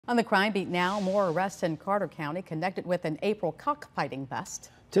On the crime beat now, more arrests in Carter County connected with an April cockfighting bust.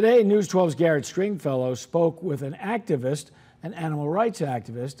 Today, News 12's Garrett Stringfellow spoke with an activist, an animal rights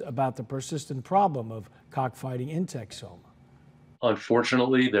activist, about the persistent problem of cockfighting in Texoma.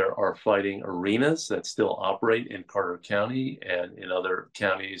 Unfortunately, there are fighting arenas that still operate in Carter County and in other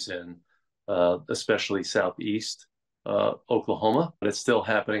counties in especially southeast Oklahoma. But it's still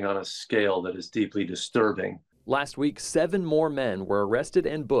happening on a scale that is deeply disturbing. Last week, 7 more men were arrested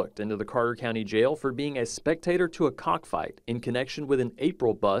and booked into the Carter County Jail for being a spectator to a cockfight in connection with an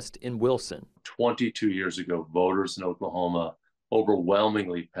April bust in Wilson. 22 years ago, voters in Oklahoma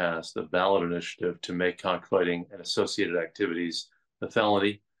overwhelmingly passed a ballot initiative to make cockfighting and associated activities a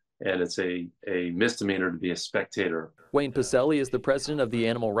felony, and it's a misdemeanor to be a spectator. Wayne Pacelli is the president of the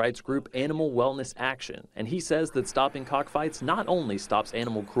animal rights group Animal Wellness Action, and he says that stopping cockfights not only stops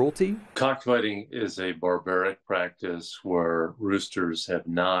animal cruelty. Cockfighting is a barbaric practice where roosters have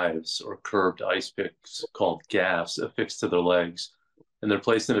knives or curved ice picks called gaffs affixed to their legs, and they're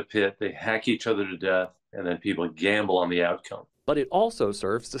placed in a pit. They hack each other to death, and then people gamble on the outcome. But it also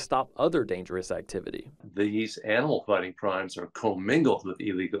serves to stop other dangerous activity. These animal fighting crimes are commingled with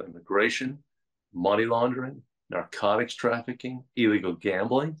illegal immigration, money laundering, narcotics trafficking, illegal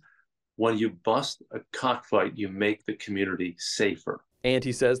gambling. When you bust a cockfight, you make the community safer. And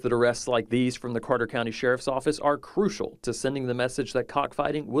he says that arrests like these from the Carter County Sheriff's Office are crucial to sending the message that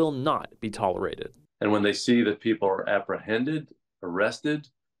cockfighting will not be tolerated. And when they see that people are apprehended, arrested,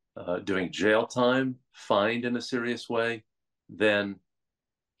 doing jail time, fined in a serious way, then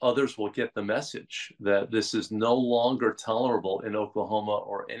others will get the message that this is no longer tolerable in Oklahoma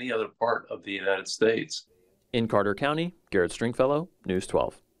or any other part of the United States. In Carter County, Garrett Stringfellow, News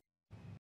 12.